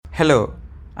Hello,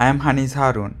 I am Haneez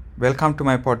Harun. Welcome to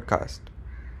my podcast.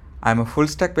 I am a full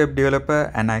stack web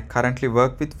developer and I currently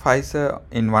work with Pfizer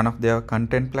in one of their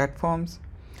content platforms,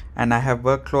 and I have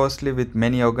worked closely with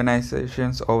many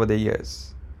organizations over the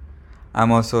years. I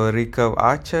am also a recurve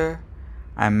archer.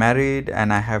 I am married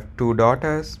and I have 2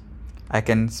 daughters. I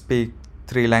can speak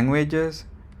 3 languages: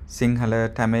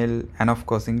 Sinhala, Tamil, and of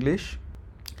course English.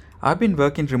 I've been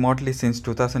working remotely since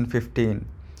 2015,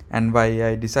 and why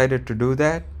I decided to do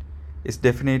that is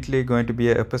definitely going to be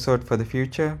an episode for the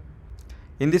future.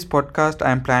 In this podcast,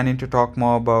 I am planning to talk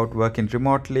more about working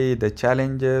remotely, the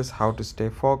challenges, how to stay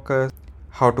focused,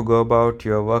 how to go about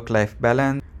your work-life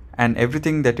balance, and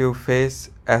everything that you face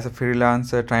as a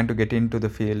freelancer trying to get into the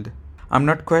field. I'm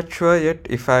not quite sure yet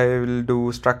if I will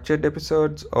do structured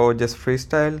episodes or just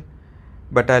freestyle,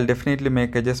 but I'll definitely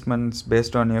make adjustments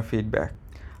based on your feedback.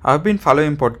 I've been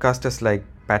following podcasters like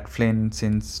Pat Flynn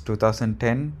since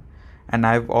 2010, and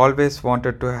I've always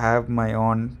wanted to have my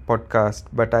own podcast,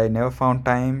 but I never found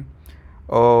time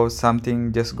or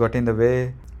something just got in the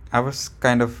way. I was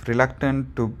kind of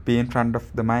reluctant to be in front of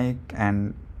the mic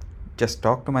and just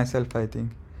talk to myself, I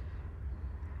think.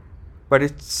 But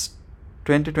it's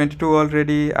 2022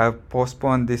 already. I've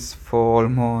postponed this for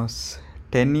almost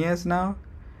 10 years now,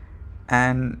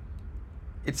 and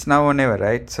it's now or never,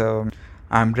 right? So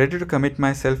I'm ready to commit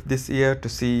myself this year to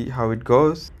see how it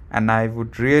goes, and I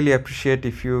would really appreciate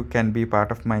if you can be part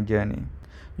of my journey.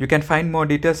 You can find more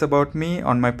details about me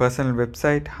on my personal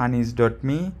website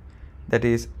haneez.me, that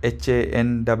is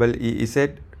HANEEZ.me.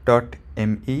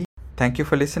 Thank you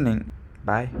for listening.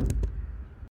 Bye.